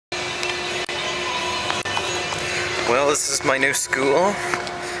Well, this is my new school.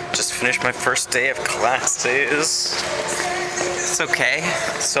 Just finished my first day of classes. It's okay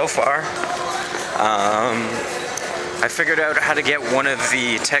so far. I figured out how to get one of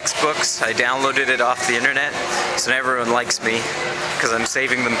the textbooks. I downloaded it off the internet, so now everyone likes me because I'm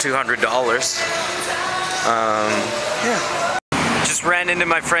saving them $200. Yeah. Just ran into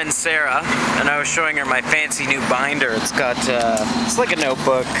my friend Sarah, and I was showing her my fancy new binder. It's got, it's like a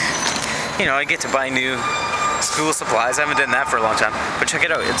notebook. You know, I get to buy new school supplies. I haven't done that for a long time. But check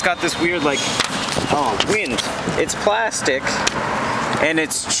it out. It's got this weird, like, wind. It's plastic, and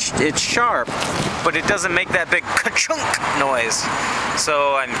it's sharp, but it doesn't make that big ka-chunk noise.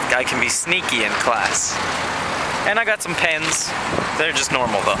 So I can be sneaky in class. And I got some pens. They're just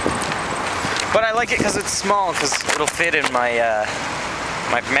normal though. But I like it because it's small, because it'll fit in my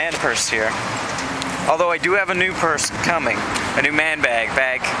my man purse here. Although I do have a new purse coming, a new man bag,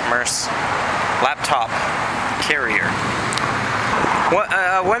 purse, laptop, carrier.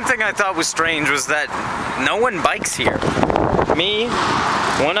 One thing I thought was strange was that no one bikes here. Me,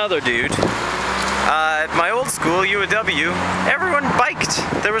 one other dude. At my old school, UW, everyone biked.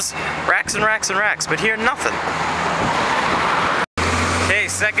 There was racks and racks and racks, but here nothing. Okay,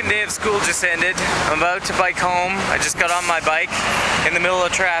 second day of school just ended. I'm about to bike home. I just got on my bike in the middle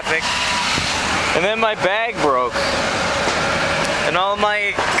of traffic, and then my bag broke. And all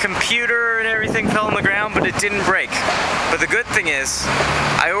my computer and everything fell on the ground, but it didn't break. But the good thing is,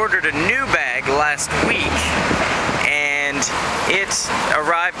 I ordered a new bag last week, and it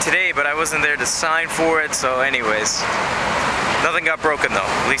arrived today, but I wasn't there to sign for it, so anyways. Nothing got broken though,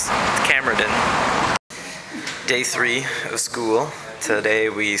 at least the camera didn't. Day 3 of school. Today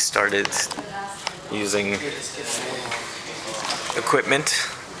we started using equipment.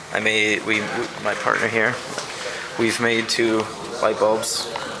 My partner here, we've made 2 light bulbs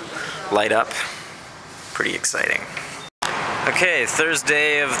light up. Pretty exciting. Okay,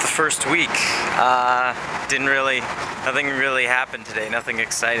 Thursday of the first week. Nothing really happened today, nothing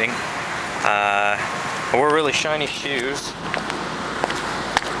exciting. I wore really shiny shoes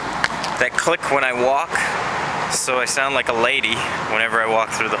that click when I walk, so I sound like a lady whenever I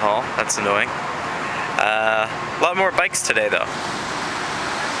walk through the hall. That's annoying. A lot more bikes today though,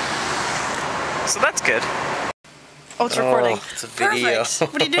 so that's good. Oh, it's recording. Oh, it's a video.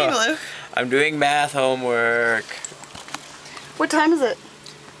 Perfect. What are you doing, Luke? I'm doing math homework. What time is it?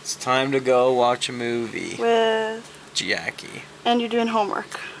 It's time to go watch a movie. With Jackie. And you're doing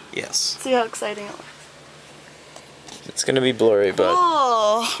homework. Yes. See how exciting it looks. It's gonna be blurry, but...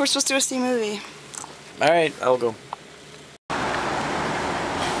 Oh, we're supposed to go see a movie. Alright, I'll go.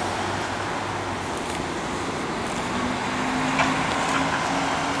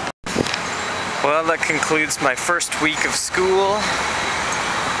 Well, that concludes my first week of school.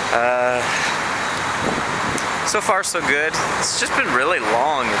 So far so good. It's just been really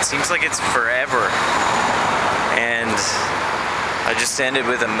long. It seems like it's forever. And I just ended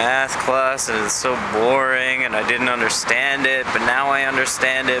with a math class and it's so boring and I didn't understand it, but now I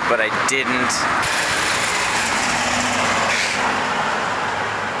understand it, but I didn't.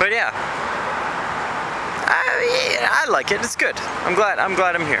 But yeah. I like it. It's good. I'm glad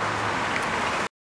I'm here.